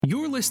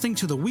You're listening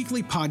to the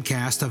weekly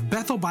podcast of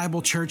Bethel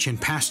Bible Church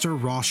and Pastor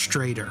Ross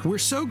Strader. We're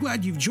so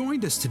glad you've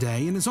joined us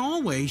today, and as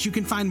always, you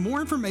can find more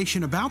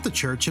information about the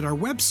church at our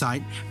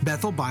website,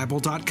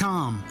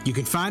 bethelbible.com. You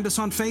can find us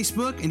on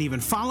Facebook and even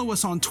follow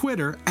us on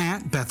Twitter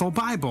at Bethel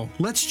Bible.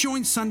 Let's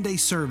join Sunday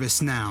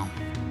service now.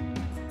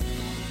 2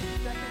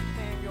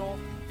 Samuel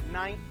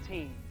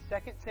 19. 2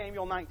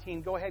 Samuel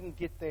 19. Go ahead and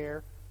get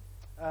there.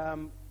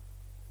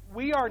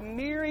 We are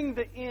nearing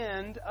the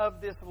end of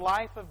this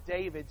Life of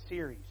David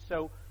series.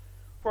 So,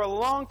 for a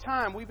long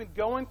time, we've been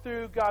going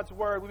through God's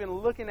Word. We've been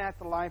looking at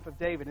the life of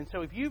David. And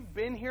so if you've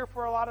been here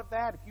for a lot of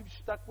that, if you've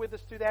stuck with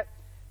us through that,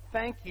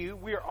 thank you.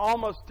 We are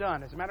almost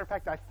done. As a matter of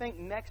fact, I think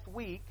next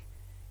week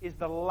is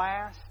the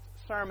last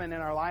sermon in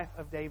our Life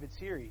of David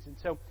series. And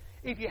so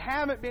if you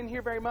haven't been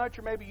here very much,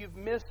 or maybe you've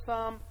missed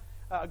some,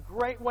 a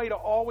great way to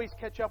always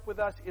catch up with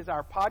us is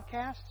our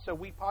podcast. So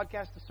we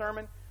podcast a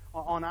sermon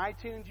on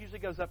iTunes. Usually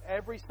goes up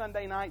every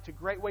Sunday night. It's a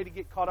great way to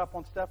get caught up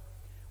on stuff.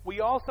 We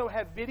also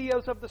have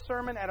videos of the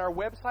sermon at our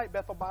website,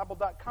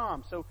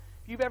 bethelbible.com. So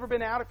if you've ever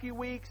been out a few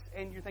weeks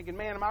and you're thinking,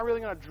 man, am I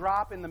really going to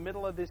drop in the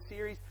middle of this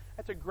series?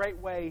 That's a great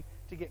way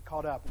to get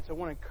caught up. And so I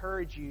want to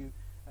encourage you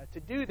to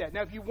do that.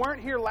 Now, if you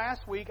weren't here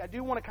last week, I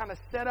do want to kind of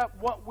set up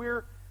what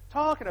we're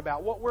talking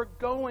about, what we're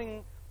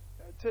going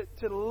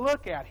to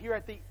look at here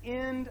at the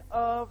end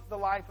of the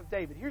life of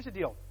David. Here's the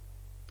deal.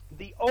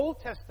 The Old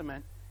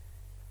Testament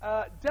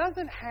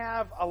doesn't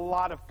have a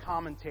lot of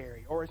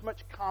commentary, or as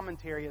much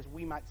commentary as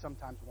we might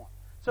sometimes want.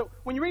 So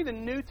when you read the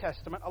New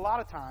Testament, a lot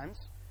of times,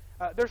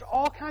 there's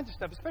all kinds of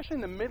stuff, especially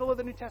in the middle of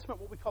the New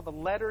Testament, what we call the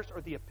letters or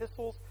the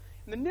epistles.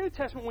 In the New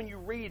Testament, when you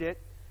read it,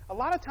 a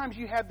lot of times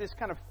you have this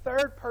kind of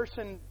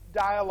third-person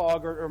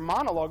dialogue or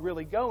monologue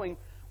really going,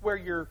 where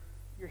you're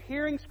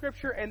hearing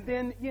Scripture, and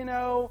then,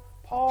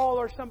 Paul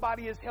or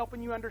somebody is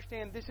helping you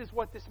understand this is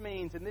what this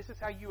means, and this is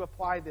how you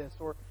apply this,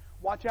 or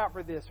watch out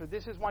for this, or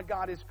this is why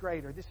God is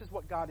great, or this is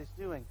what God is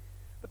doing.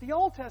 But the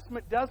Old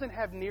Testament doesn't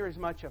have near as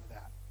much of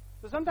that.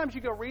 So sometimes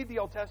you go read the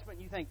Old Testament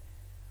and you think,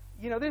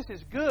 this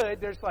is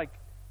good. There's like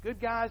good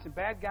guys and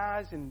bad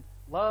guys, and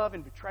love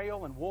and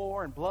betrayal and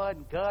war and blood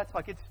and guts.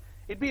 Like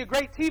it'd be a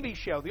great TV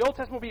show. The Old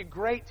Testament would be a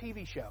great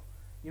TV show.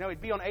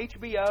 It'd be on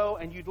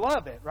HBO and you'd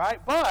love it, right?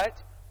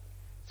 But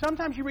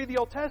sometimes you read the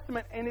Old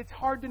Testament and it's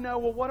hard to know,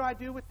 well, what do I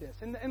do with this?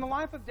 And in the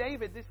life of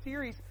David, this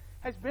series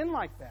has been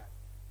like that.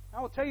 I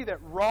will tell you that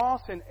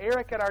Ross and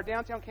Eric at our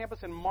downtown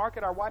campus and Mark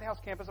at our White House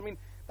campus,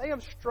 they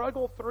have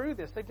struggled through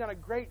this. They've done a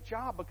great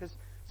job, because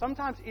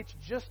sometimes it's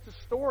just a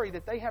story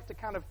that they have to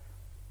kind of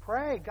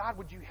pray, God,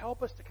 would you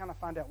help us to kind of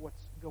find out what's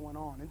going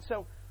on? And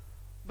so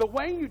the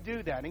way you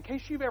do that, in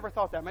case you've ever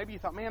thought that, maybe you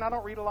thought, man, I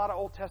don't read a lot of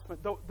Old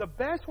Testament. The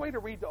best way to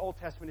read the Old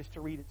Testament is to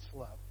read it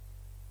slow.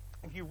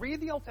 If you read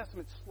the Old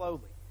Testament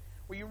slowly,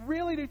 where you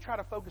really do try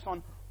to focus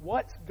on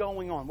what's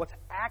going on, what's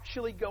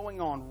actually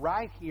going on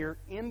right here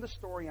in the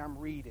story I'm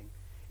reading.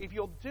 If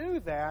you'll do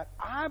that,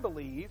 I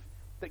believe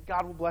that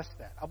God will bless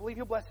that. I believe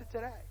He'll bless it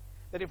today.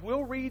 That if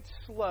we'll read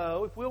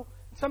slow,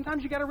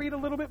 sometimes you got to read a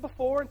little bit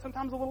before and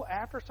sometimes a little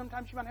after.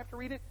 Sometimes you might have to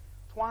read it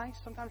twice,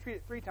 sometimes read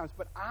it 3 times.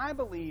 But I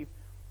believe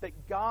that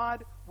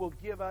God will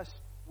give us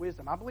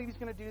wisdom. I believe He's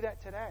going to do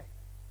that today.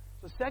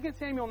 So 2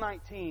 Samuel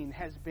 19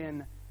 has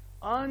been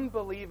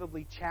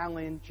unbelievably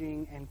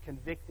challenging and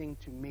convicting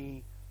to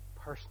me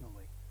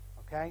personally.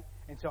 Okay?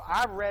 And so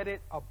I've read it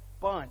a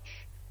bunch,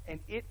 and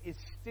it is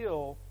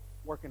still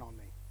working on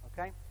me.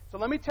 Okay? So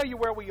let me tell you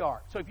where we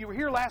are. So if you were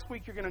here last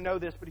week, you're going to know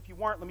this, but if you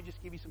weren't, let me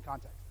just give you some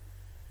context.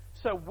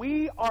 So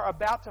we are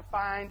about to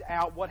find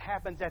out what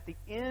happens at the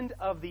end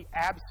of the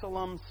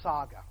Absalom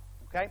saga.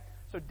 Okay?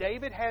 So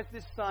David has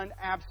this son,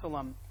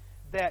 Absalom,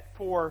 that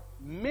for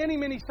many,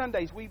 many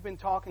Sundays we've been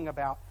talking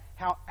about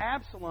how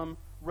Absalom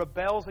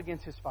rebels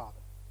against his father.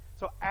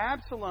 So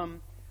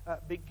Absalom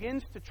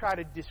begins to try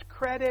to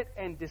discredit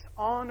and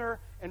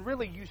dishonor and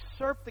really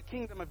usurp the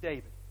kingdom of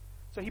David.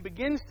 So he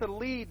begins to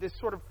lead this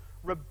sort of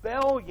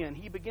rebellion.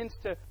 He begins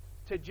to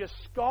just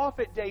scoff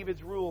at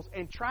David's rules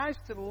and tries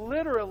to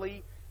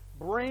literally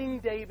bring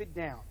David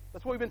down.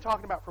 That's what we've been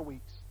talking about for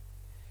weeks.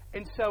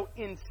 And so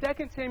in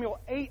 2 Samuel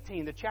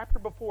 18, the chapter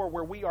before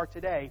where we are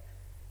today,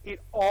 it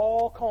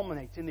all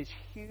culminates in this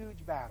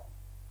huge battle.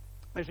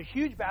 There's a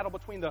huge battle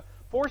between the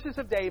forces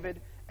of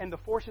David and the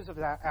forces of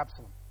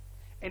Absalom.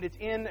 And it's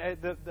in,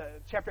 the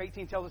chapter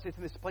 18 tells us it's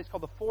in this place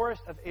called the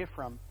Forest of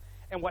Ephraim.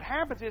 And what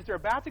happens is they're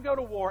about to go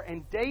to war,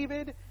 and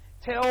David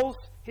tells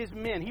his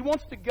men, he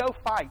wants to go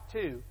fight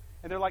too.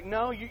 And they're like,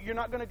 no, you're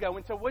not going to go.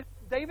 And so what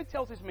David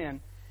tells his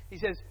men, he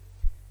says,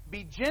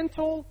 be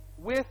gentle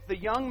with the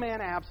young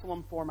man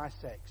Absalom for my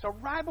sake. So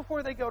right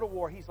before they go to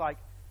war, he's like,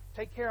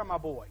 take care of my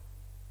boy.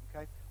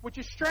 Okay? Which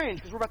is strange,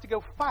 because we're about to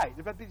go fight. There's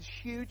about to be this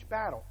huge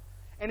battle.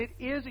 And it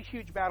is a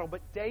huge battle, but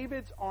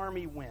David's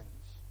army wins.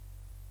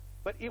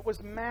 But it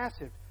was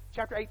massive.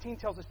 Chapter 18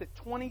 tells us that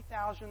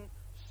 20,000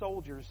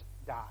 soldiers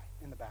die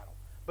in the battle.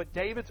 But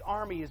David's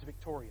army is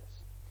victorious.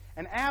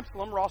 And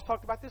Absalom, Ross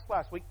talked about this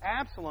last week,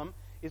 Absalom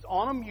is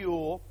on a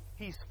mule.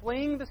 He's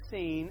fleeing the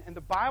scene, and the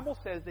Bible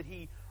says that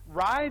he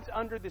rides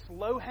under this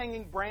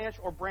low-hanging branch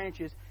or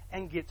branches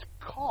and gets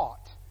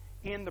caught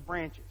in the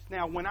branches.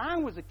 Now, when I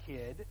was a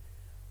kid,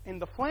 in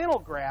the flannel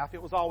graph,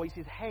 it was always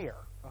his hair,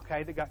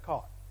 okay, that got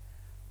caught.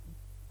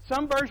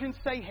 Some versions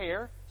say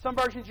hair. Some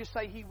versions just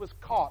say he was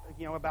caught,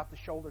 about the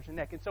shoulders and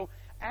neck. And so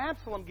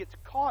Absalom gets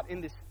caught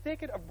in this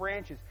thicket of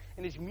branches,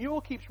 and his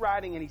mule keeps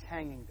riding, and he's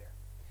hanging there.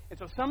 And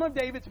so some of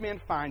David's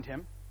men find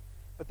him,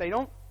 but they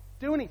don't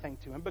do anything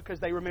to him because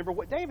they remember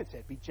what David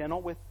said, be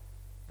gentle with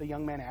the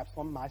young man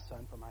Absalom, my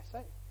son, for my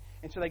sake.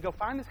 And so they go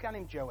find this guy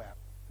named Joab,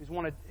 who's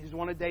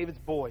one of David's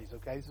boys,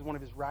 okay? This is one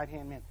of his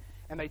right-hand men.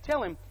 And they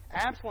tell him,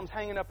 Absalom's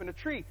hanging up in a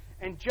tree.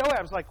 And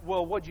Joab's like,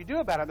 well, what'd you do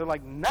about it? They're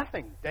like,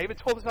 nothing. David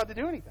told us not to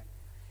do anything.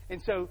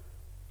 And so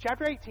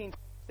chapter 18 says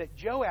that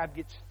Joab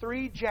gets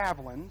 3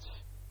 javelins,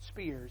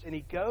 spears, and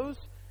he goes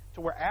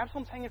to where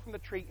Absalom's hanging from the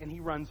tree, and he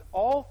runs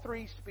all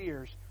 3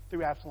 spears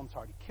through Absalom's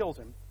heart. He kills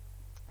him.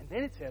 And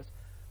then it says,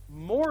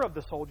 more of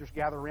the soldiers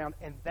gather around,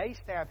 and they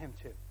stab him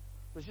too.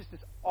 It's just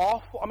this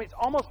awful, it's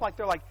almost like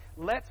they're like,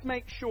 let's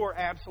make sure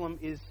Absalom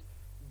is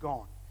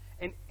gone.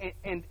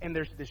 And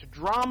there's this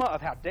drama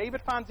of how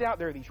David finds out.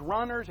 There are these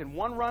runners, and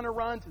one runner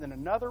runs, and then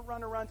another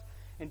runner runs.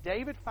 And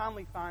David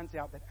finally finds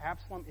out that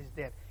Absalom is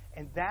dead.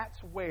 And that's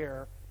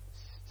where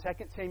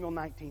 2 Samuel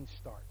 19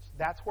 starts.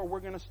 That's where we're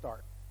going to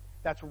start.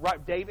 That's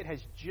right. David has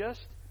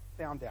just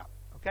found out.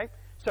 Okay?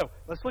 So,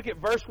 let's look at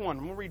verse 1.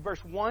 I'm going to read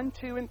verse 1,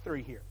 2, and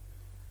 3 here.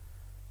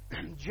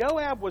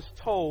 Joab was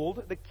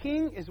told, the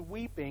king is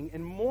weeping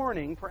and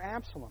mourning for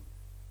Absalom.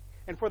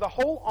 And for the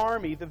whole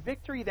army, the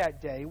victory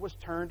that day was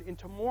turned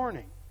into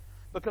mourning.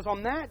 Because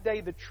on that day,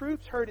 the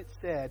troops heard it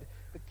said,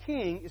 the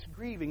king is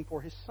grieving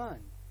for his son.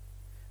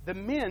 The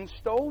men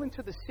stole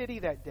into the city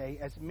that day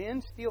as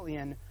men steal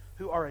in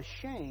who are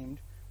ashamed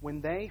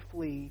when they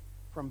flee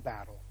from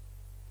battle.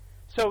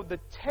 So the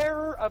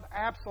terror of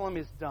Absalom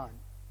is done.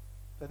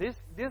 So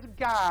this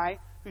guy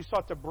who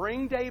sought to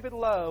bring David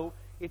low,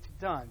 it's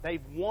done.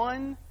 They've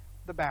won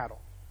the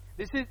battle.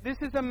 This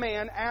is a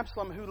man,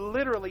 Absalom, who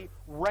literally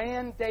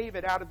ran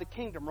David out of the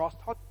kingdom. Ross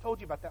told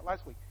you about that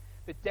last week.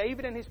 That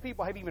David and his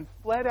people have even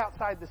fled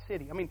outside the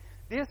city.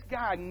 This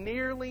guy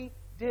nearly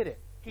did it.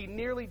 He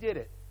nearly did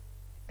it.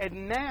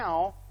 And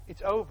now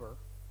it's over.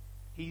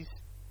 He's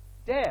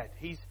dead.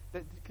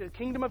 The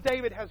kingdom of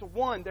David has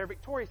won. They're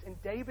victorious.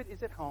 And David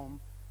is at home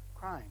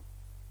crying.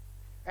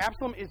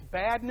 Absalom is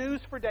bad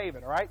news for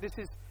David, all right? This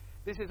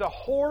is a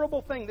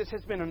horrible thing. This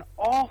has been an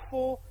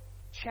awful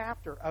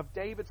chapter of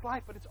David's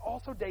life, but it's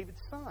also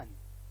David's son.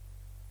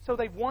 So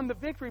they've won the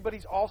victory, but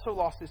he's also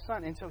lost his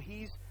son. And so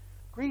he's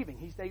grieving.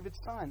 He's David's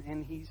son,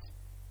 and he's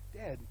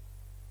dead.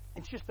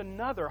 It's just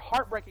another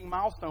heartbreaking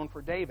milestone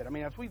for David.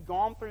 As we've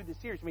gone through this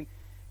series,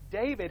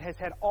 David has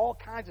had all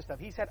kinds of stuff.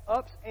 He's had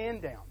ups and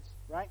downs,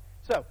 right?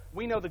 So,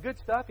 we know the good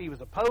stuff. He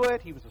was a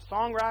poet. He was a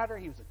songwriter.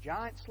 He was a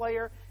giant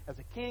slayer. As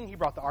a king, he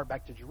brought the ark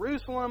back to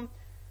Jerusalem.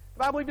 The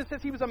Bible even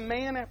says he was a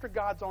man after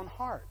God's own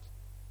heart.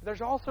 But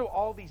there's also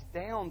all these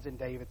downs in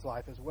David's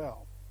life as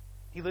well.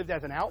 He lived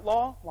as an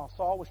outlaw while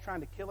Saul was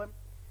trying to kill him.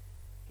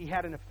 He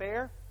had an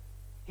affair.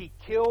 He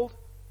killed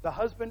the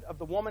husband of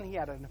the woman he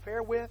had an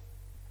affair with.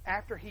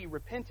 After he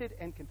repented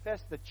and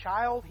confessed, the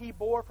child he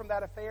bore from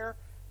that affair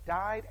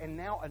died, and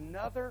now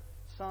another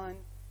son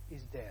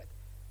is dead.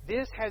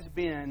 This has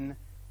been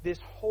this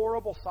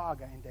horrible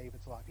saga in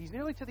David's life. He's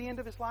nearly to the end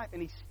of his life,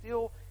 and he's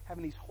still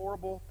having these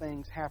horrible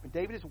things happen.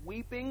 David is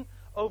weeping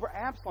over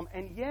Absalom,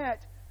 and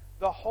yet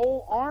the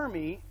whole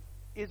army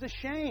is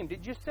ashamed.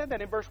 It just said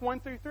that in verse 1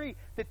 through 3,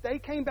 that they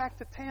came back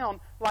to town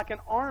like an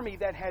army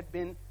that had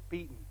been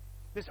beaten.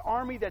 This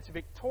army that's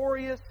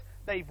victorious,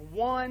 they've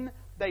won,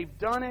 they've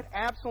done it.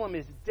 Absalom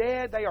is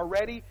dead. They are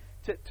ready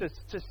to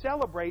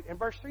celebrate. And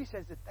verse 3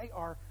 says that they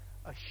are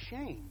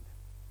ashamed.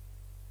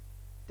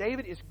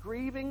 David is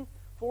grieving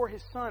for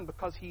his son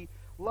because he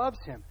loves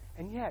him.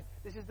 And yet,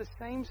 this is the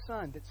same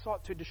son that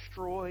sought to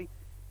destroy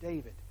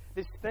David.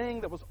 This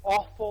thing that was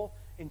awful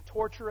and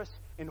torturous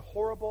and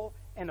horrible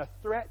and a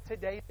threat to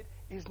David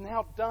is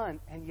now done.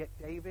 And yet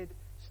David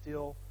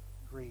still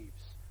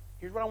grieves.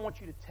 Here's what I want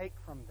you to take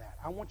from that.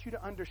 I want you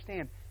to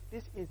understand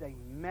this is a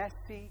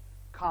messy,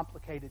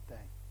 complicated thing.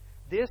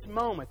 This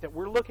moment that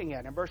we're looking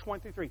at in verse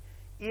 1 through 3,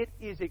 it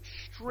is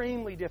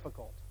extremely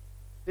difficult.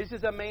 This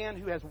is a man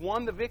who has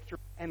won the victory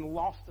and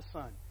lost a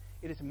son.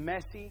 It is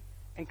messy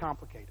and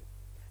complicated.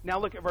 Now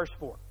look at verse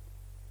 4.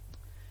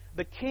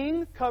 The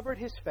king covered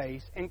his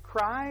face and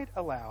cried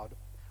aloud,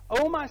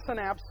 "O my son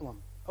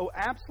Absalom, O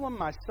Absalom,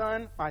 my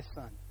son, my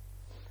son."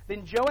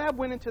 Then Joab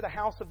went into the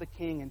house of the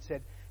king and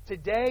said,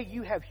 "Today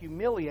you have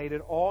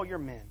humiliated all your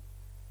men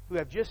who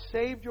have just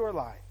saved your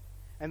life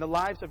and the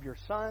lives of your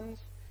sons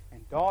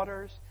and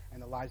daughters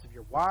and the lives of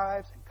your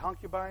wives and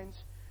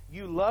concubines.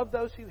 You love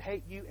those who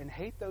hate you and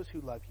hate those who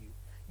love you.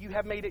 You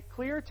have made it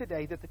clear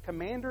today that the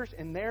commanders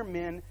and their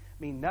men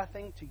mean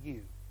nothing to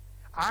you.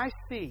 I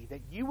see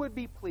that you would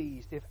be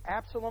pleased if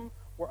Absalom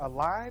were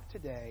alive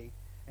today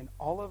and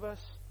all of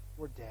us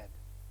were dead."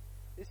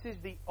 This is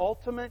the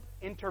ultimate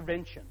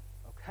intervention,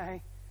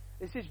 okay?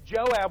 This is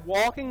Joab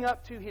walking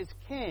up to his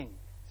king.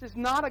 This is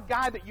not a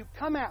guy that you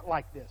come at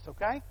like this,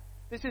 okay?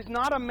 This is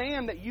not a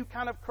man that you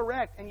kind of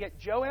correct. And yet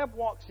Joab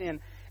walks in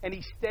and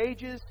he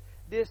stages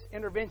this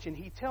intervention.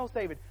 He tells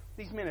David,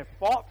 these men have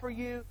fought for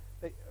you.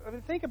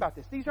 Think about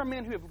this. These are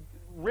men who have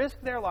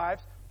risked their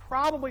lives,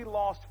 probably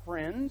lost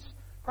friends,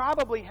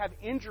 probably have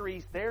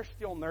injuries they're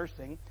still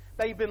nursing.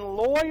 They've been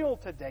loyal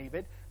to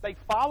David. They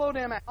followed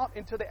him out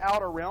into the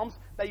outer realms.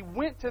 They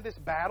went to this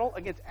battle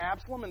against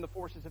Absalom and the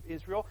forces of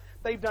Israel.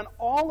 They've done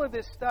all of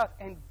this stuff,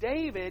 and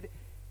David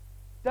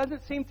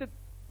doesn't seem to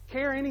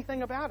care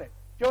anything about it.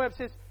 Joab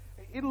says,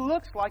 it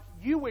looks like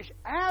you wish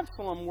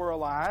Absalom were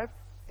alive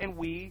and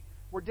we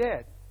were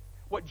dead.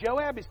 What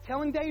Joab is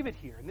telling David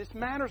here, and this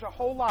matters a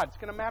whole lot, it's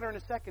going to matter in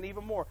a second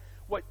even more.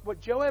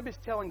 What Joab is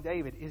telling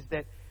David is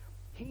that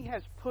he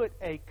has put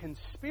a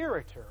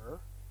conspirator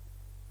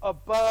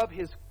above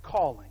his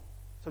calling.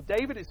 So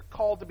David is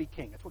called to be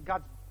king. That's what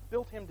God's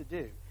built him to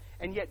do.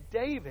 And yet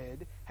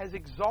David has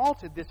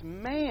exalted this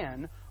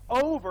man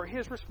over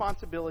his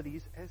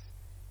responsibilities as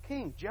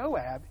king.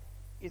 Joab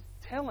is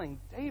telling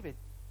David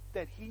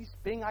that he's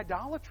being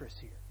idolatrous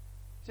here.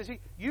 He says,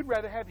 you'd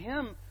rather have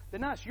him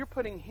than us. You're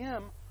putting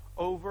him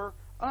over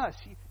us.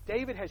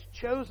 David has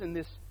chosen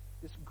this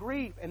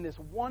grief and this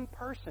one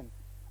person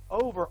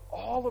over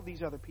all of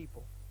these other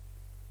people.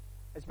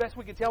 As best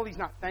we can tell, he's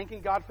not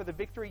thanking God for the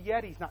victory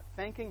yet. He's not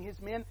thanking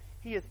his men.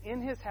 He is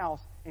in his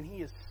house and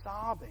he is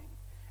sobbing.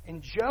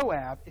 And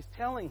Joab is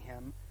telling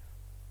him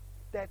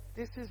that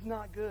this is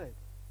not good.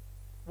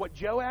 What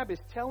Joab is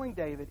telling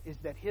David is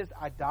that his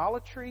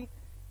idolatry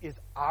is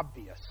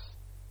obvious.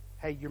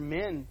 Hey, your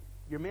men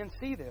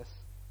see this.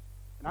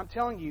 And I'm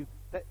telling you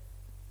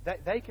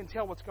that they can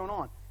tell what's going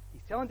on.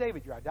 He's telling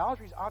David, your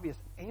idolatry is obvious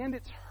and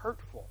it's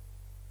hurtful.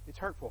 It's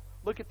hurtful.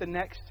 Look at the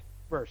next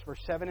verse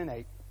 7 and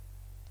 8.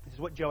 This is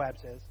what Joab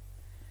says.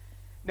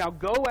 Now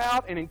go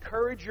out and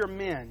encourage your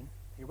men.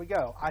 Here we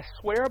go. I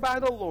swear by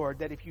the Lord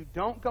that if you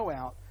don't go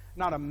out,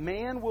 not a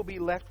man will be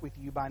left with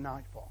you by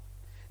nightfall.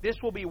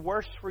 This will be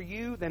worse for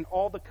you than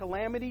all the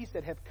calamities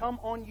that have come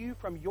on you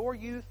from your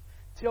youth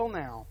till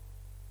now.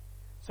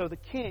 So the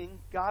king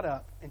got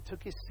up and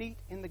took his seat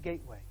in the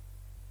gateway.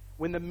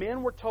 When the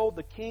men were told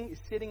the king is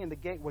sitting in the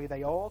gateway,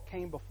 they all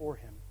came before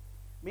him.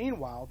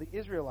 Meanwhile, the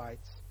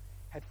Israelites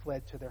had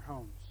fled to their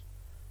homes.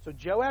 So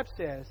Joab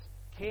says,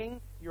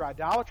 King, your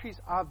idolatry is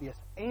obvious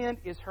and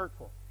is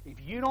hurtful. If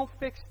you don't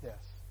fix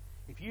this,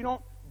 if you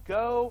don't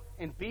go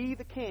and be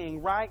the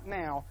king right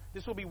now,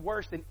 this will be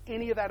worse than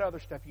any of that other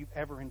stuff you've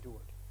ever endured.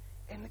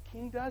 And the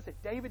king does it.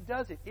 David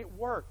does it. It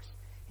works.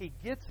 He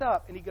gets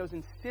up and he goes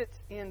and sits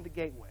in the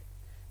gateway.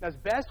 Now, as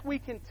best we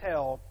can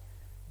tell,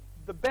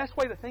 the best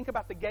way to think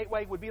about the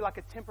gateway would be like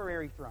a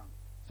temporary throne.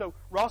 So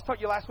Ross taught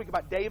you last week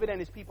about David and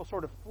his people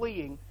sort of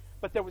fleeing,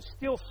 but there was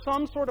still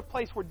some sort of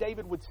place where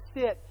David would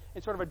sit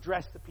and sort of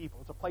address the people.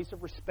 It's a place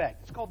of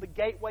respect. It's called the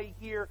gateway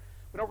here.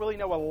 We don't really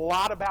know a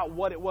lot about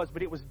what it was,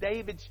 but it was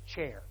David's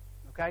chair.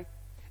 Okay?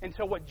 And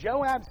so what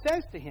Joab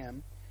says to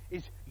him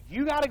is,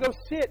 you got to go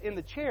sit in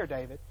the chair,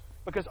 David,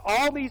 because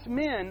all these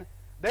men,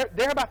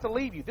 they're about to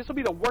leave you. This will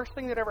be the worst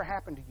thing that ever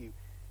happened to you.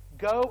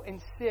 Go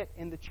and sit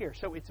in the chair.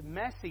 So it's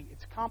messy.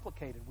 It's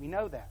complicated. We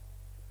know that.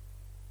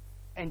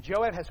 And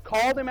Joab has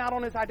called him out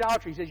on his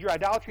idolatry. He says, your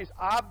idolatry is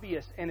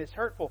obvious and it's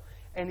hurtful.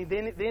 And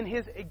then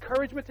his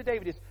encouragement to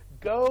David is,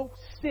 go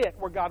sit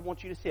where God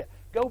wants you to sit.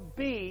 Go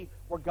be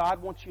where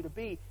God wants you to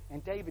be.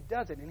 And David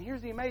does it. And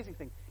here's the amazing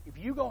thing. If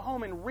you go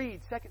home and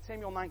read 2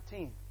 Samuel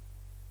 19,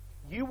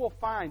 you will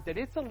find that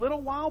it's a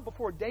little while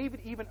before David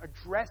even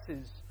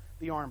addresses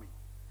the army.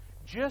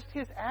 Just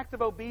his act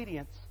of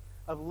obedience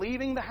of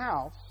leaving the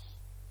house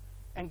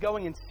and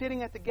going and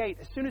sitting at the gate,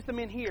 as soon as the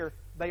men hear,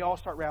 they all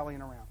start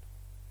rallying around.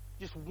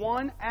 Just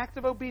one act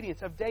of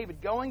obedience of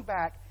David going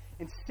back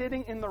and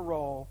sitting in the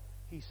role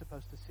he's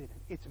supposed to sit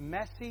in. It's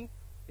messy.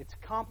 It's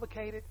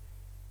complicated.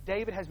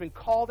 David has been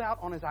called out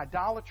on his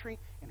idolatry,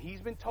 and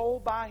he's been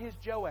told by his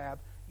Joab,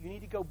 you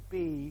need to go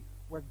be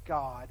where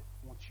God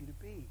wants you to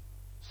be.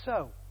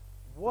 So,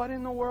 what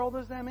in the world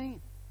does that mean?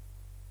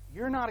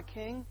 You're not a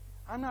king.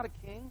 I'm not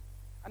a king.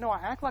 I know I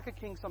act like a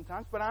king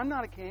sometimes, but I'm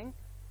not a king.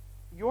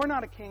 You're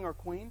not a king or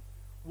queen.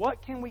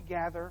 What can we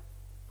gather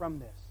from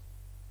this?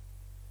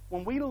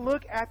 When we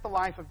look at the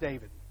life of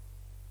David,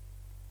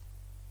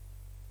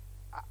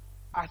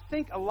 I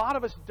think a lot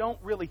of us don't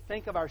really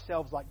think of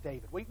ourselves like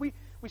David. We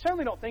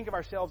certainly don't think of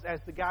ourselves as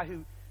the guy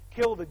who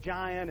killed a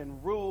giant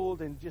and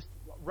ruled and just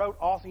wrote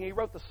awesome. He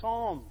wrote the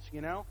Psalms,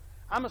 you know.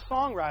 I'm a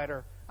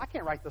songwriter. I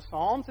can't write the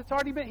Psalms. It's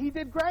already been, he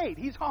did great.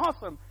 He's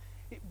awesome.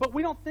 But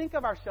we don't think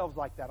of ourselves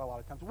like that a lot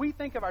of times. We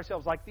think of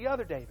ourselves like the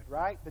other David,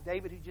 right? The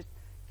David who just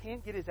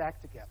can't get his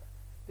act together.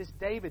 This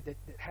David that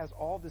has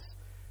all this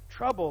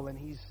trouble and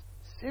he's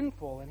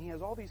sinful and he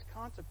has all these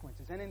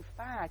consequences. And in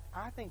fact,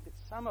 I think that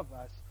some of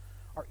us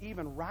are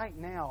even right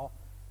now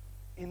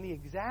in the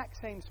exact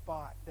same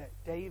spot that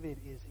David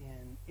is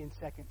in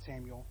 2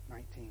 Samuel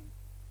 19.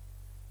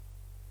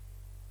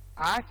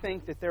 I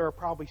think that there are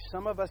probably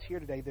some of us here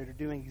today that are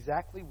doing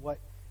exactly what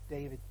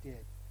David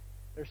did.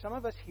 There's some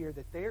of us here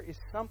that there is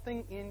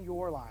something in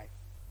your life,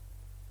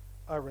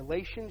 a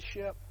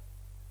relationship,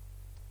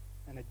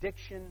 an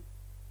addiction,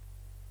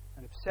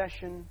 an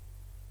obsession,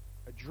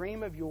 a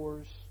dream of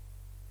yours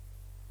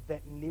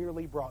that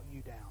nearly brought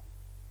you down,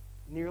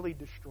 nearly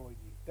destroyed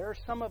you. There are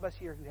some of us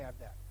here who have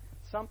that.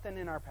 Something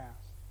in our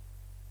past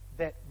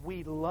that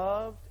we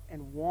loved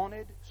and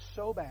wanted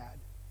so bad,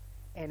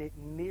 and it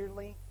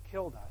nearly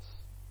killed us,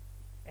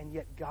 and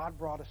yet God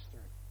brought us through.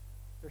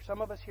 There's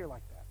some of us here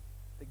like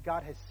that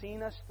God has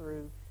seen us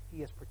through,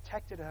 He has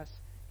protected us,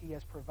 He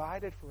has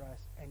provided for us,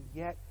 and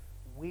yet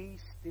we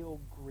still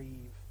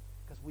grieve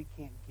because we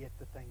can't get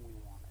the thing we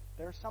wanted.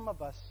 There are some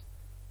of us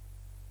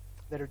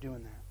that are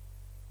doing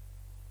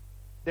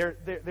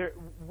that.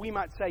 We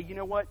might say, you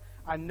know what?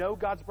 I know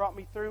God's brought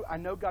me through. I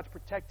know God's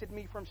protected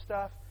me from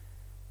stuff.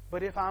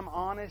 But if I'm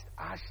honest,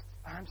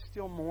 I'm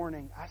still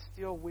mourning. I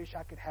still wish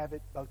I could have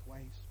it both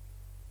ways.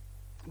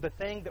 The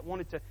thing that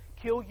wanted to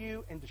kill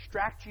you and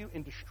distract you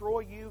and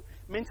destroy you,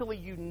 mentally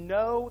you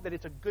know that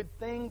it's a good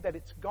thing, that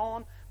it's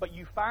gone, but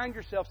you find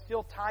yourself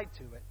still tied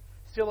to it,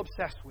 still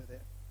obsessed with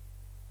it.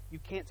 You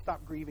can't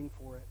stop grieving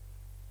for it.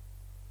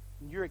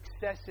 And your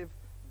excessive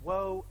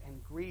woe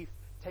and grief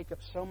take up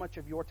so much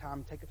of your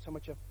time, take up so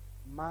much of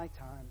my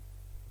time,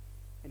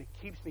 and it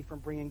keeps me from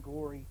bringing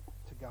glory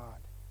to God.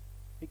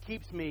 It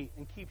keeps me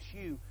and keeps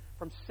you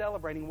from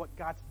celebrating what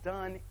God's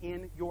done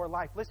in your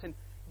life. Listen,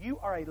 you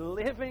are a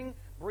living,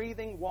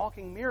 breathing,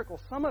 walking miracle.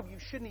 Some of you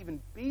shouldn't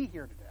even be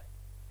here today.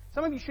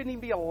 Some of you shouldn't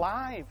even be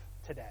alive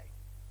today.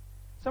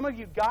 Some of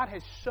you, God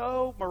has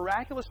so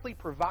miraculously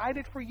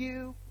provided for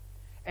you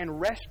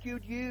and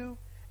rescued you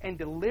and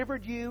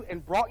delivered you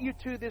and brought you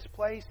to this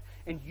place,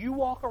 and you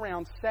walk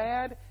around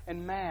sad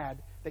and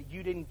mad that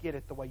you didn't get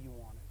it the way you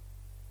wanted.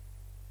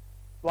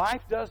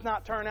 Life does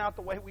not turn out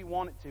the way we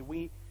want it to.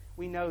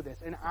 We know this,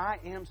 and I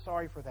am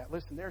sorry for that.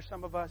 Listen, there are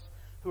some of us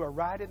who are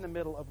right in the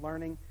middle of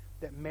learning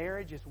that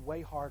marriage is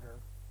way harder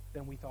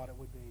than we thought it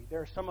would be.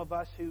 There are some of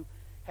us who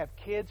have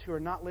kids who are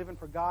not living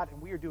for God,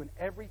 and we are doing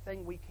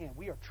everything we can.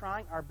 We are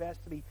trying our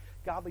best to be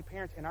godly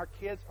parents, and our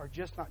kids are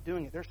just not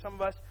doing it. There's some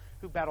of us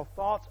who battle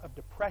thoughts of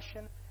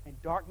depression and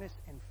darkness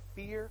and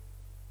fear.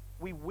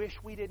 We wish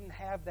we didn't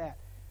have that.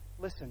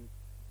 Listen,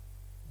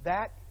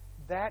 that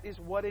is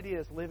what it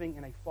is living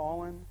in a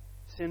fallen,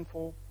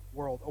 sinful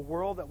world. A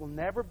world that will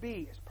never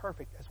be as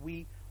perfect as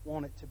we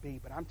want it to be.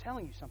 But I'm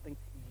telling you something,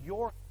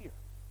 you're here.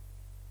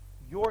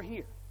 You're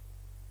here.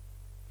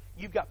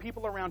 You've got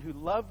people around who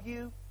love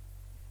you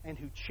and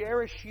who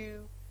cherish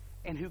you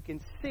and who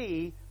can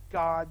see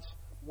God's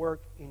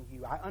work in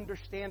you. I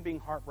understand being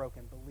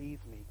heartbroken, believe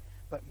me.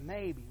 But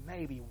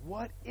maybe,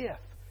 what if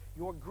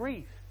your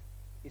grief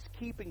is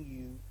keeping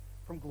you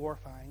from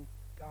glorifying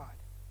God?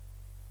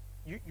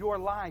 Your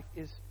life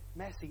is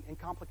messy and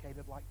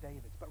complicated like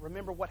David's. But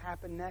remember what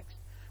happened next?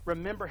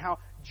 Remember how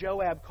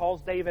Joab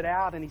calls David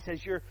out and he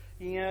says, your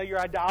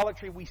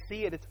idolatry, we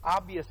see it, it's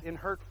obvious and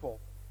hurtful.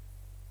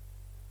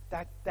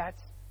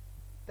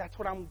 That's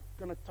what I'm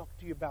going to talk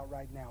to you about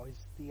right now, is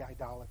the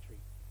idolatry.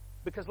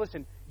 Because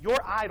listen, your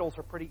idols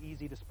are pretty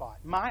easy to spot.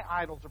 My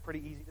idols are pretty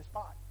easy to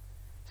spot.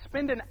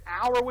 Spend an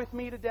hour with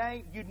me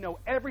today, you'd know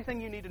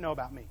everything you need to know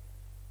about me.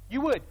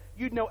 You would.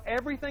 You'd know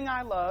everything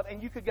I love,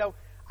 and you could go,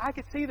 I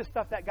could see the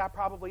stuff that guy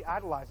probably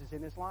idolizes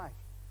in his life.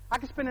 I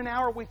could spend an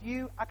hour with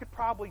you, I could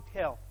probably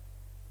tell.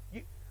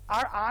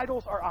 Our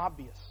idols are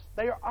obvious.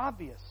 They are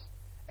obvious,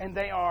 and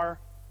they are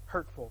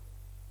hurtful.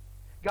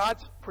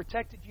 God's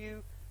protected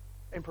you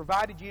and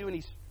provided you, and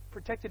He's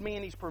protected me,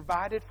 and He's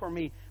provided for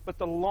me. But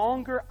the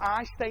longer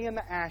I stay in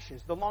the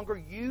ashes, the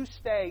longer you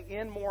stay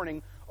in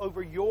mourning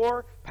over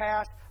your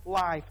past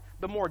life,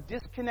 the more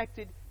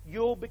disconnected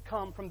you'll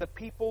become from the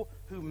people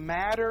who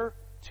matter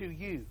to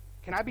you.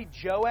 Can I be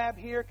Joab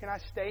here? Can I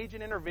stage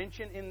an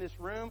intervention in this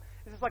room?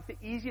 This is like the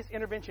easiest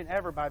intervention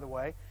ever, by the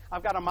way.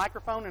 I've got a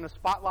microphone and a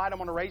spotlight.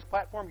 I'm on a raised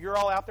platform. You're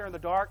all out there in the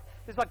dark.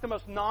 This is like the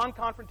most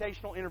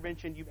non-confrontational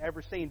intervention you've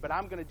ever seen, but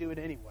I'm going to do it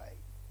anyway.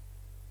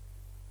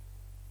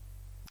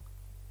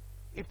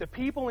 If the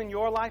people in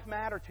your life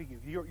matter to you,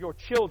 your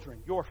children,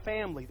 your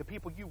family, the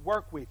people you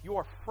work with,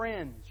 your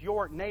friends,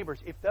 your neighbors,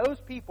 if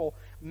those people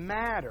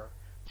matter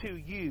to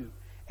you,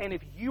 and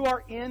if you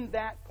are in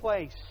that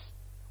place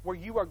where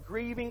you are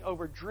grieving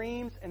over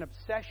dreams and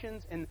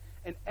obsessions and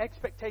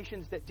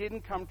expectations that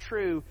didn't come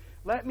true,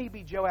 let me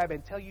be Joab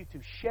and tell you to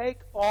shake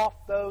off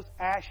those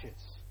ashes.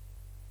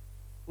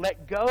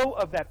 Let go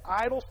of that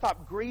idol.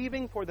 Stop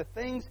grieving for the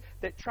things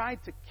that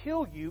tried to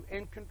kill you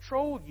and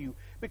control you,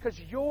 because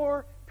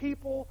your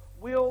people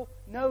will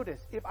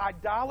notice. If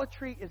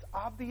idolatry is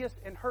obvious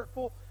and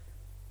hurtful,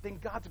 then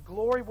God's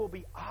glory will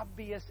be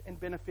obvious and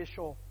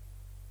beneficial.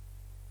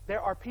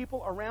 There are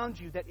people around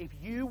you that if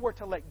you were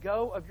to let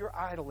go of your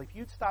idol, if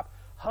you'd stop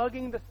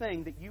hugging the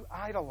thing that you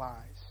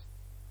idolize,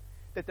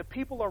 that the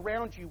people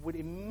around you would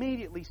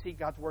immediately see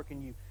God's work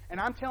in you. And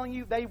I'm telling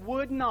you, they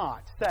would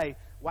not say,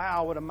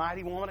 wow, what a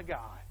mighty woman of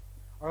God.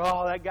 Or,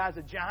 oh, that guy's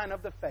a giant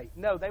of the faith.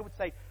 No, they would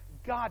say,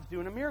 God's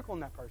doing a miracle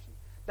in that person.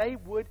 They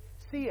would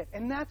see it.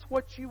 And that's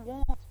what you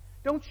want.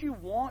 Don't you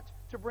want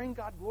to bring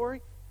God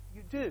glory?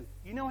 You do.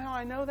 You know how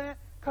I know that?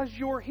 Because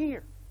you're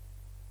here.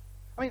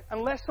 I mean,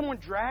 unless someone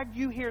dragged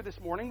you here this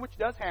morning, which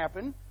does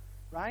happen,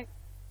 right?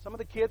 Some of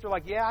the kids are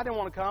like, yeah, I didn't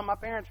want to come. My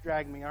parents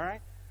dragged me, all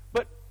right?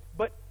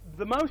 But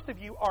the most of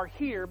you are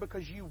here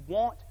because you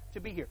want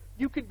to be here.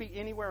 You could be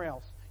anywhere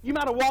else. You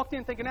might have walked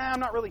in thinking, I'm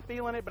not really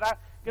feeling it, but I'm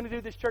going to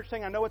do this church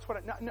thing. I know it's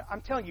what no,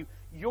 I'm telling you,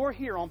 you're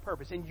here on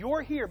purpose. And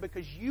you're here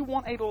because you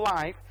want a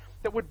life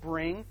that would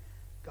bring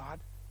God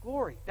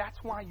glory.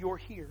 That's why you're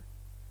here.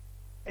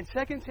 And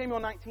 2 Samuel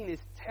 19 is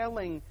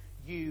telling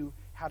you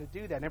how to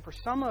do that. And for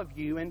some of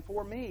you, and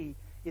for me,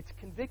 it's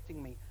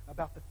convicting me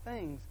about the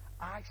things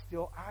I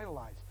still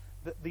idolize.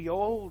 The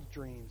old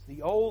dreams,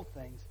 the old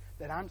things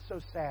that I'm so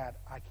sad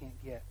I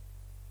can't get.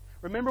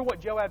 Remember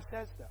what Joab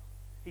says, though.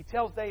 He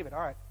tells David,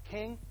 all right,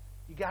 King,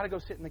 you got to go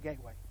sit in the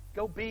gateway.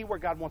 Go be where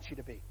God wants you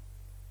to be.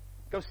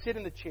 Go sit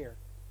in the chair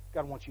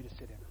God wants you to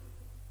sit in.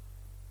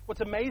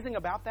 What's amazing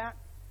about that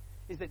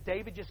is that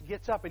David just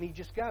gets up and he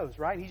just goes,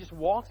 right? He just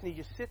walks and he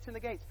just sits in the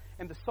gates.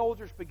 And the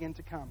soldiers begin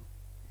to come.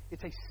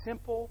 It's a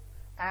simple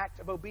act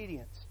of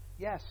obedience.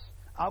 Yes,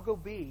 I'll go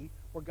be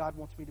where God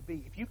wants me to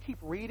be. If you keep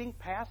reading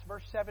past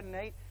verse 7 and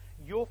 8,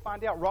 you'll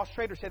find out. Ross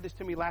Schrader said this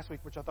to me last week,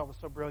 which I thought was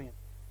so brilliant.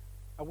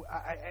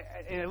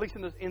 And at least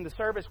in the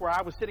service where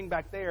I was sitting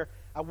back there,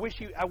 I wish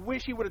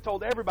he would have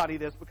told everybody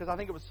this because I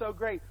think it was so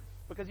great.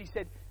 Because he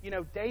said,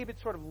 David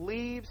sort of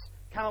leaves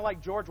kind of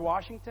like George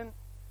Washington,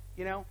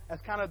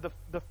 as kind of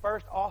the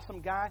first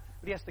awesome guy,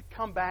 but he has to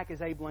come back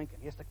as Abe Lincoln.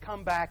 He has to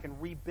come back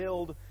and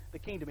rebuild the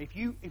kingdom. If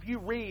you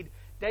read,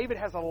 David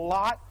has a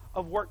lot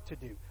of work to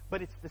do,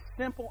 but it's the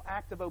simple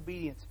act of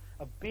obedience,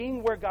 of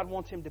being where God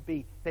wants him to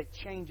be, that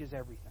changes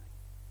everything.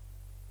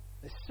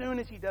 As soon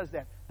as he does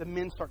that, the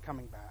men start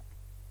coming back.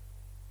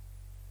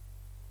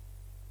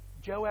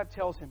 Joab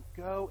tells him,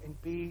 go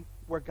and be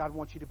where God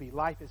wants you to be.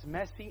 Life is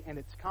messy and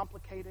it's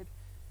complicated.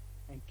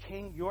 And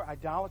King, your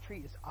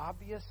idolatry is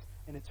obvious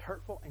and it's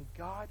hurtful. And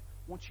God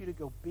wants you to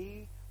go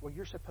be where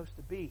you're supposed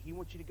to be. He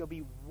wants you to go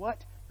be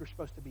what you're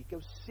supposed to be.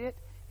 Go sit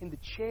in the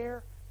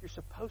chair you're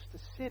supposed to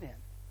sit in.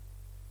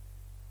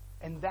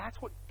 And that's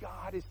what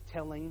God is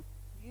telling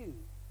you.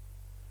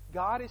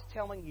 God is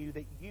telling you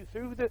that you,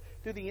 through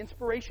the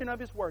inspiration of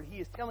His Word,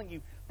 He is telling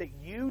you that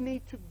you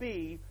need to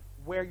be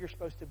where you're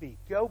supposed to be.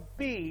 Go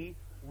be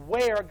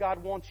where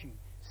God wants you.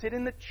 Sit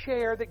in the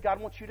chair that God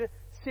wants you to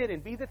sit in.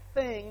 Be the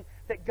thing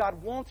that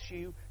God wants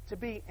you to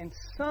be. And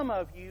some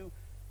of you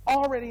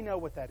already know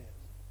what that is.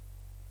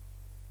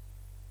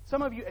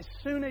 Some of you, as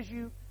soon as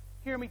you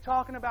hear me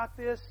talking about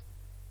this,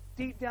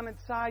 deep down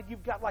inside,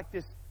 you've got like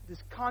this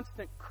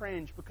constant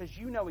cringe because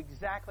you know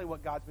exactly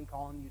what God's been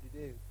calling you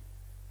to do.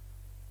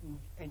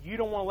 And you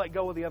don't want to let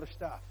go of the other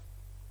stuff.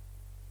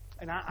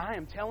 And I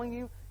am telling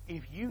you,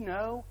 if you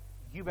know,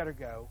 you better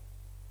go.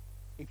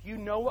 If you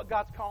know what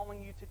God's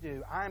calling you to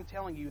do, I am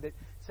telling you that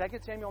 2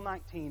 Samuel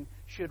 19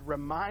 should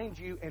remind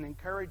you and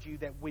encourage you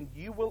that when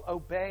you will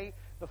obey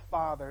the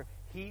Father,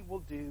 He will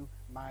do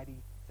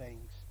mighty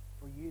things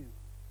for you.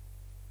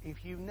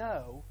 If you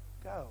know,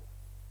 go.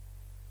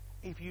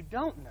 If you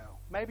don't know,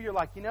 maybe you're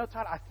like,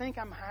 Todd, I think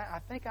I'm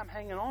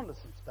hanging on to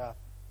some stuff,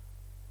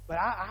 but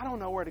I don't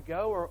know where to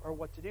go or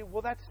what to do.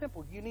 Well, that's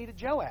simple. You need a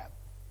Joab.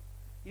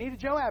 You need a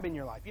Joab in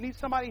your life. You need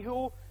somebody who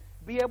will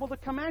be able to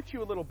come at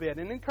you a little bit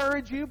and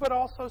encourage you, but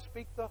also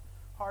speak the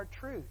hard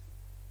truth.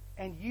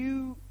 And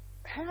you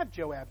have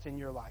Joabs in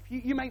your life.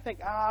 You may think,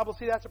 well,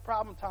 see, that's a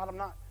problem, Todd. I'm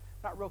not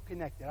real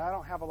connected. I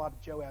don't have a lot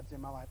of Joabs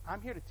in my life.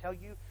 I'm here to tell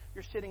you,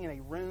 you're sitting in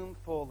a room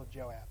full of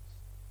Joabs.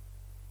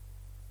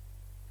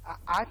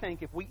 I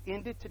think if we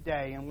ended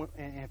today, and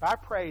if I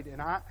prayed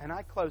and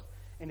I closed,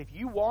 and if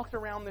you walked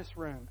around this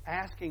room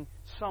asking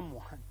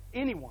someone,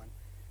 anyone,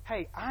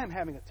 hey, I'm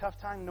having a tough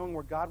time knowing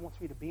where God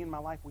wants me to be in my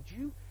life, would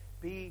you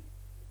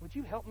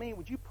help me?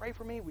 Would you pray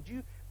for me? Would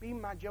you be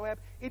my Joab?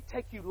 It'd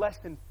take you less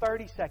than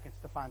 30 seconds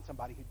to find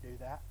somebody who'd do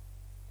that.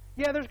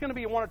 Yeah, there's going to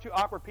be one or two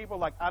awkward people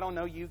like, I don't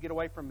know you, get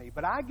away from me.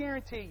 But I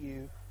guarantee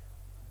you,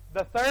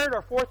 the third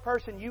or fourth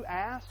person you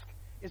ask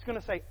is going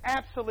to say,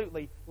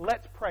 absolutely,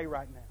 let's pray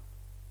right now.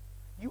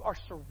 You are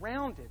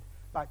surrounded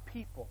by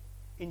people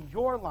in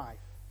your life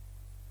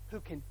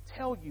who can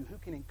tell you, who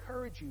can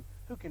encourage you,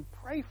 who can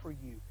pray for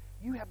you.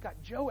 You have got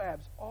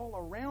Joabs all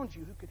around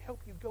you who can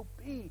help you go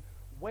be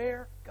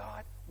where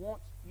God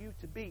wants you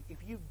to be. If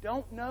you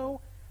don't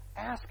know,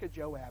 ask a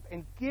Joab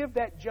and give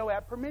that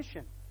Joab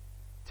permission.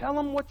 Tell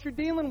him what you're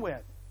dealing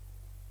with.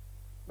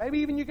 Maybe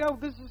even you go,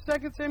 this is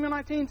 2 Samuel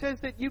 19 says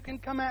that you can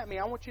come at me.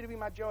 I want you to be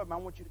my Joab. I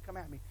want you to come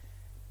at me.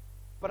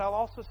 But I'll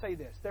also say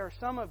this. There are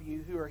some of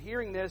you who are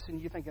hearing this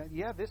and you think,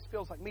 yeah, this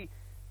feels like me.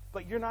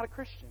 But you're not a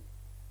Christian.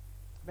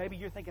 Maybe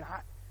you're thinking,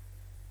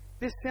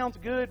 this sounds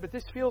good, but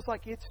this feels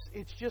like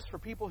it's just for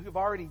people who've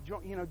already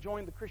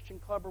joined the Christian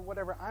club or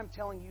whatever. I'm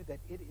telling you that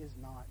it is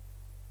not.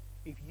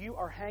 If you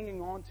are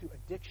hanging on to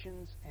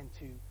addictions and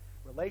to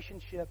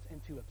relationships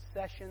and to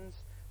obsessions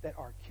that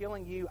are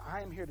killing you,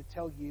 I am here to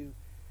tell you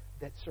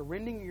that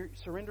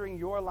surrendering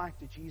your life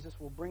to Jesus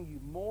will bring you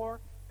more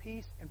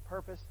peace and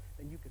purpose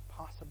than you could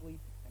possibly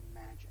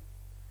imagine.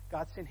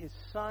 God sent His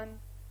Son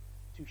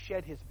to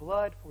shed His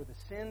blood for the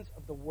sins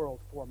of the world,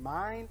 for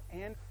mine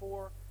and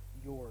for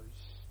yours.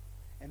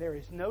 And there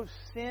is no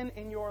sin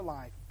in your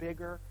life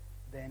bigger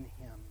than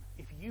Him.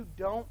 If you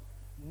don't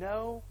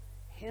know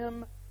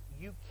Him,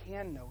 you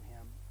can know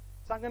Him.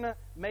 It's not going to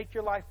make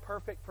your life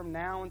perfect from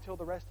now until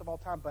the rest of all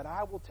time, but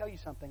I will tell you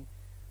something.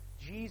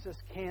 Jesus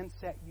can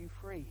set you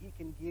free. He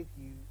can give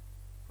you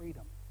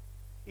freedom.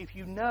 If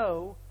you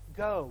know,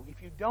 go.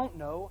 If you don't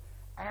know,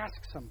 ask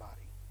somebody.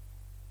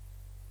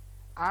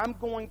 I'm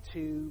going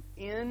to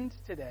end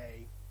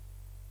today.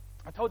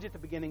 I told you at the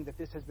beginning that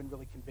this has been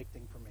really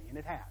convicting for me, and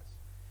it has.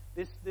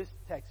 This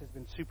text has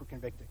been super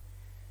convicting.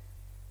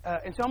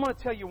 And so I'm going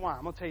to tell you why.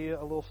 I'm going to tell you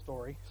a little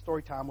story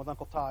time with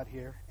Uncle Todd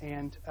here.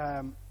 And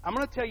I'm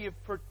going to tell you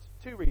for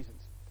two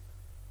reasons.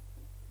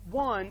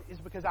 One is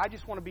because I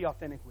just want to be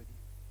authentic with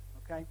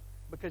you, okay?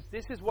 Because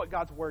this is what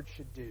God's Word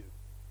should do.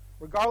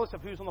 Regardless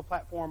of who's on the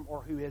platform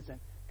or who isn't,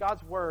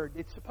 God's Word,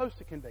 it's supposed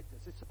to convict us.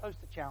 It's supposed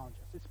to challenge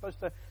us. It's supposed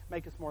to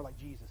make us more like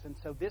Jesus. And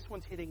so this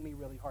one's hitting me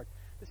really hard.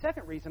 The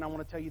second reason I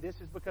want to tell you this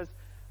is because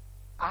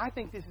I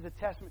think this is a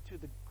testament to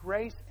the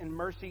grace and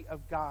mercy of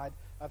God,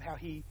 of how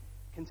He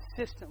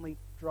consistently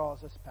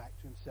draws us back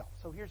to Himself.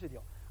 So here's the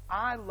deal.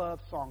 I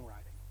love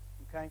songwriting,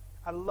 okay?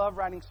 I love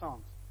writing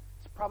songs.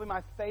 It's probably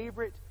my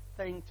favorite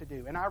thing to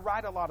do. And I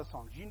write a lot of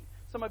songs.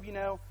 Some of you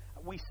know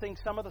we sing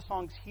some of the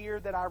songs here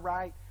that I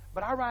write,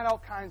 but I write all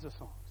kinds of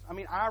songs. I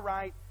mean, I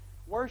write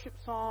worship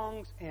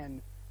songs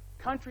and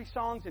country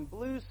songs and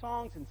blues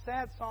songs and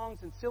sad songs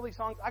and silly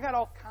songs. I got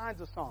all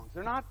kinds of songs.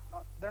 They're not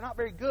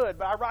very good,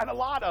 but I write a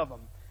lot of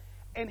them.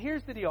 And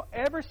here's the deal.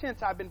 Ever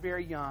since I've been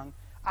very young,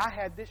 I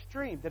had this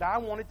dream that I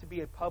wanted to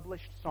be a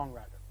published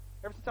songwriter.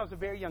 Ever since I was a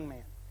very young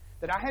man.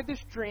 That I had this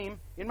dream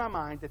in my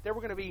mind that I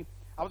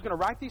was going to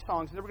write these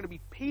songs, and there were going to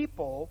be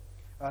people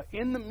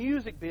in the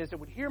music biz that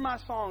would hear my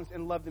songs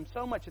and love them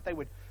so much that they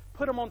would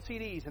put them on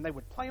CDs and they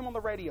would play them on the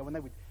radio and they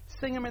would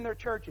sing them in their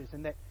churches,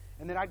 and that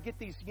I'd get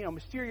these,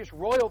 mysterious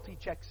royalty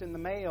checks in the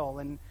mail,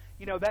 and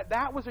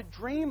that was a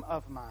dream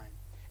of mine.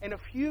 And a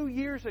few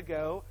years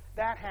ago,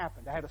 that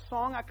happened. I had a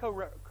song I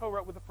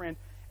co-wrote with a friend,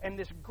 and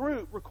this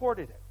group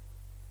recorded it.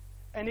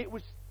 And it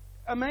was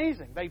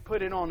amazing. They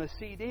put it on a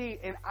CD,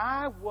 and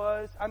I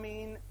was,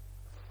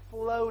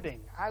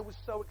 floating. I was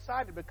so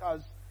excited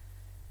because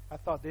I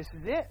thought, this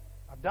is it.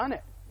 I've done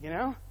it,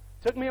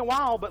 Took me a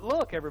while, but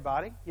look,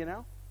 everybody,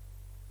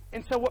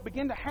 And so what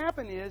began to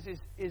happen is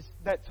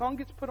that song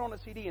gets put on a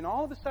CD, and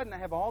all of a sudden I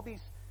have all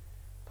these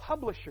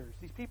publishers,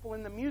 these people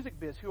in the music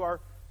biz who are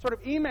sort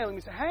of emailing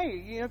me, say, hey,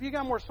 if you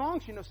got more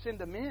songs, send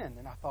them in.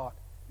 And I thought,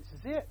 this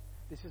is it.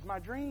 This is my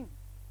dream,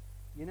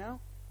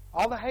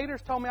 All the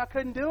haters told me I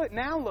couldn't do it.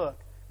 Now look.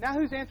 Now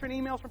who's answering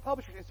emails from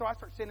publishers? And so I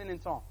start sending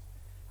in songs.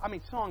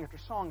 Song after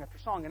song after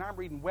song. And I'm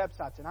reading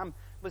websites, and I'm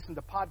listening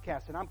to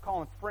podcasts, and I'm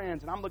calling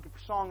friends, and I'm looking for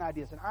song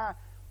ideas, and I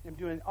am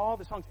doing all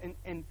the songs.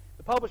 And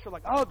the publisher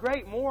like, oh,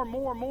 great,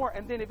 more.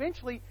 And then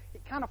eventually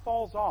it kind of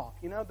falls off.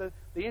 The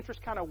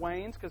interest kind of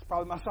wanes because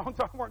probably my songs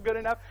weren't good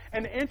enough.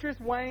 And the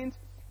interest wanes,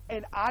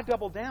 and I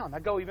double down. I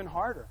go even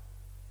harder.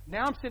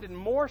 Now I'm sending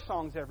more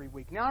songs every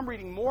week. Now I'm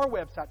reading more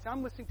websites. Now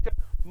I'm listening to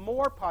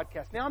more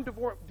podcasts. Now I'm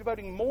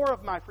devoting more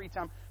of my free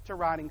time to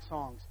writing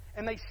songs.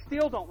 And they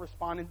still don't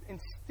respond, and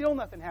still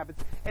nothing happens.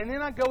 And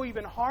then I go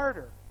even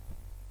harder.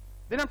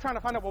 Then I'm trying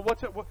to find out,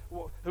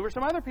 who are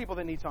some other people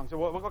that need songs?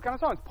 What kind of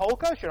songs?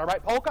 Polka? Should I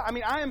write polka?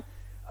 I am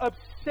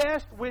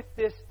obsessed with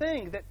this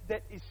thing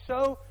that is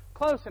so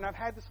close, and I've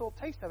had this little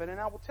taste of it. And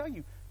I will tell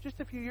you, just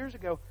a few years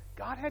ago,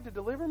 God had to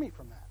deliver me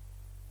from that.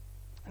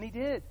 And He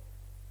did.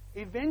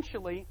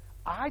 Eventually,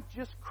 I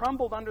just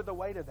crumbled under the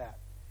weight of that.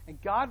 And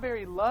God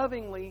very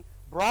lovingly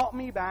brought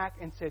me back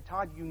and said,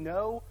 Todd, you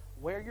know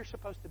where you're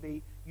supposed to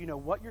be. You know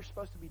what you're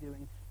supposed to be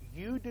doing.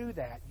 You do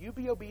that. You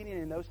be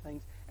obedient in those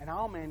things, and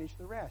I'll manage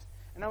the rest.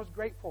 And I was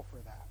grateful for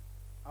that.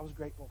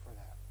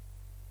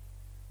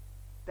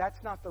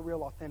 That's not the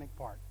real authentic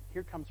part.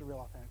 Here comes the real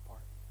authentic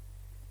part.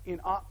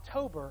 In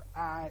October,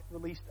 I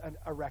released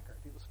a record.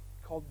 It was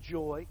called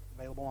Joy,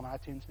 available on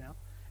iTunes now.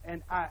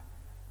 And I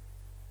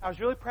was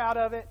really proud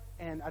of it,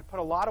 and I put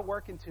a lot of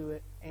work into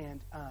it,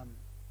 and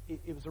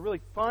it was a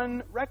really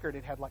fun record.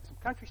 It had like some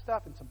country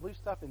stuff and some blues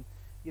stuff, and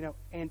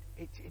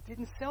it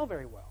didn't sell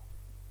very well,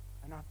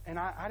 and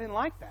I didn't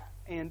like that.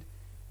 And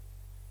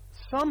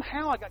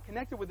somehow I got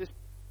connected with this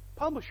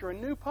publisher, a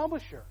new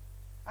publisher.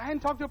 I hadn't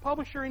talked to a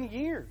publisher in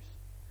years,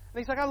 and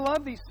he's like, I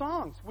love these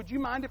songs. Would you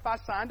mind if I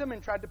signed them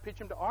and tried to pitch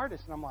them to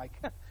artists? And I'm like,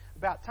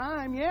 about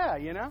time, yeah,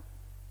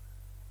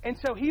 And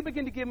so he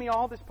began to give me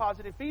all this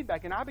positive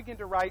feedback, and I began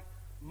to write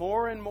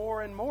more and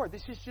more and more.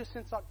 This is just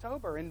since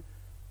October, and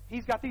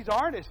he's got these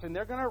artists, and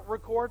they're going to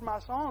record my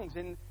songs.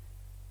 And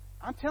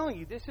I'm telling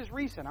you, this is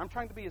recent. I'm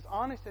trying to be as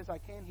honest as I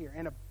can here.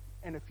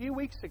 And a few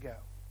weeks ago,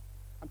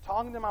 I'm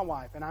talking to my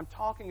wife, and I'm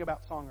talking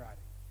about songwriting.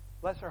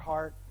 Bless her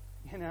heart,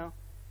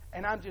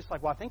 And I'm just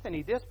like, well, I think they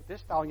need this, but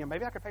this style,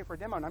 maybe I could pay for a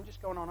demo. And I'm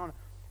just going on.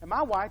 And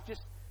my wife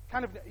just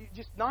kind of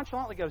just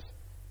nonchalantly goes,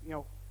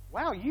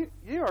 wow, you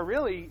are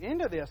really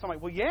into this. I'm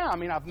like, well, yeah,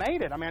 I've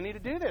made it. I need to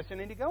do this. I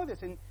need to go with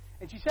this. And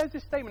she says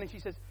this statement, and she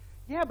says,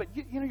 yeah, but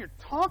you're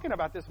talking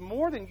about this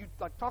more than you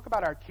talk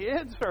about our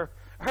kids or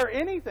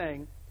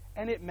anything.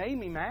 And it made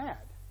me mad.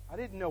 I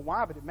didn't know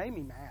why, but it made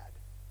me mad.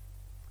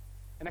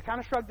 And I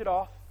kind of shrugged it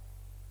off,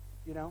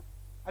 you know.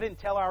 I didn't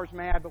tell her I was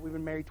mad, but we've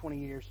been married 20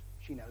 years.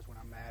 She knows when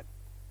I'm mad.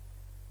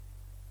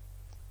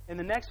 And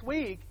the next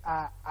week,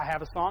 I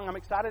have a song I'm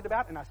excited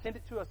about, and I send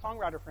it to a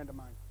songwriter friend of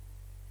mine.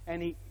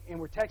 And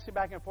we're texting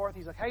back and forth.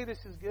 He's like, hey, this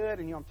is good.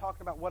 And, I'm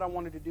talking about what I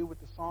wanted to do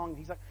with the song. And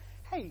he's like,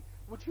 hey,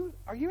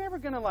 are you ever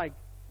going to,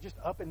 just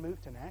up and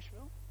move to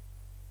Nashville?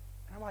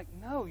 And I'm like,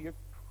 no, you're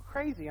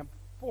crazy. I'm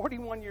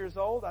 41 years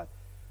old. I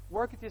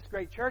work at this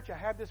great church. I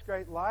have this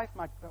great life.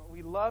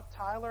 We love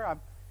Tyler. I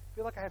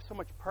feel like I have so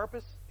much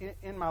purpose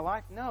in my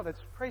life. No, that's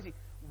crazy.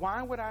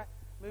 Why would I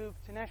move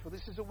to Nashville?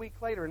 This is a week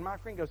later, and my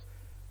friend goes,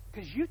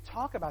 because you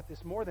talk about this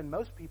more than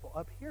most people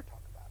up here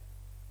talk about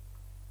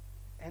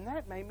it. And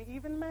that made me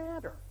even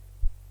madder.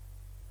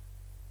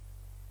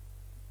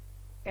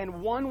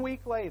 And 1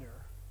 week later,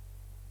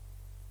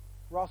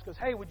 Ross goes,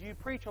 hey, would you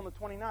preach on the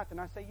 29th? And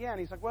I say, yeah. And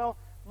he's like, well,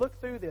 look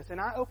through this. And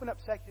I open up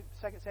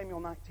 2 Samuel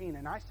 19,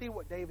 and I see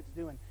what David's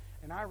doing.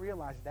 And I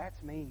realize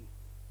that's me.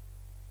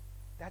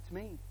 That's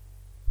me.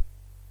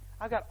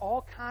 I've got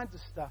all kinds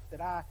of stuff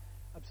that I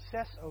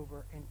obsess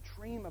over and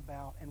dream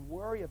about and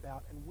worry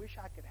about and wish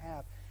I could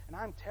have. And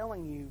I'm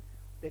telling you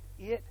that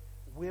it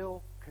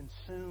will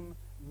consume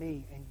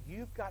me. And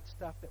you've got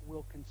stuff that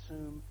will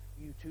consume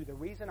you too. The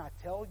reason I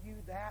tell you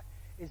that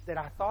is that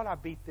I thought I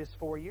beat this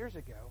 4 years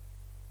ago.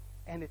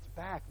 And it's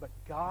back. But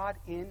God,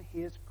 in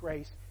His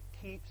grace,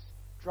 keeps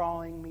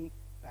drawing me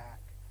back.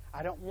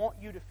 I don't want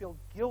you to feel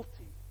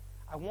guilty.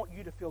 I want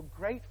you to feel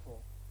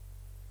grateful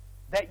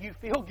that you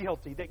feel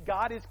guilty, that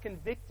God is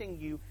convicting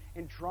you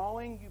and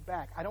drawing you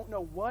back. I don't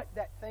know what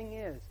that thing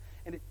is,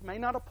 and it may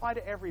not apply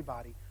to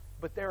everybody,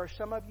 but there are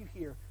some of you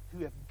here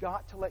who have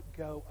got to let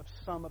go of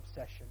some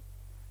obsession,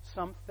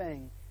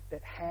 something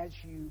that has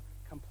you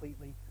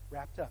completely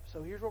wrapped up.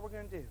 So here's what we're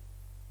going to do.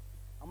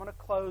 I'm going to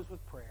close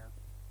with prayer,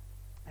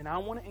 and I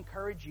want to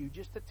encourage you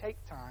just to take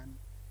time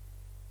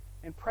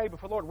and pray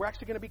before the Lord. We're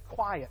actually going to be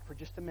quiet for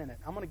just a minute.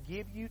 I'm going to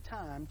give you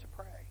time to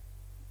pray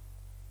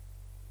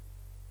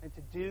and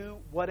to do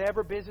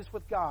whatever business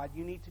with God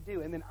you need to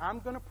do. And then I'm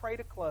going to pray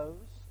to close.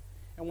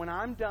 And when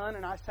I'm done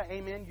and I say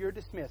amen, you're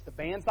dismissed. The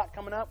band's not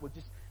coming up. We'll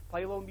just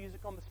play a little music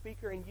on the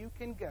speaker and you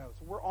can go.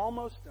 So we're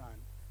almost done.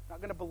 I'm not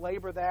going to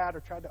belabor that or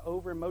try to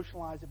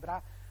over-emotionalize it.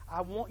 But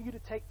I want you to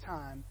take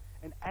time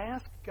and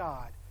ask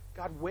God,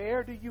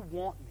 where do you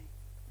want me?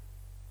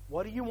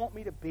 What do you want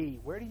me to be?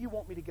 Where do you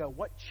want me to go?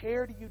 What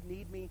chair do you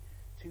need me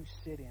to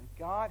sit in?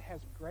 God has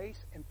grace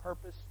and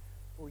purpose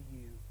for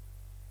you.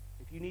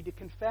 If you need to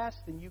confess,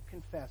 then you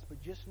confess.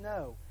 But just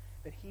know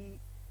that He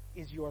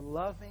is your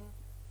loving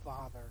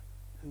Father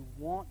who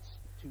wants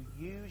to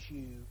use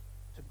you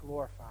to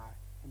glorify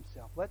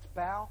Himself. Let's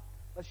bow.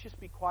 Let's just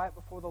be quiet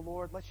before the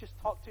Lord. Let's just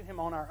talk to Him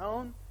on our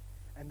own,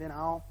 and then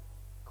I'll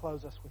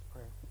close us with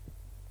prayer.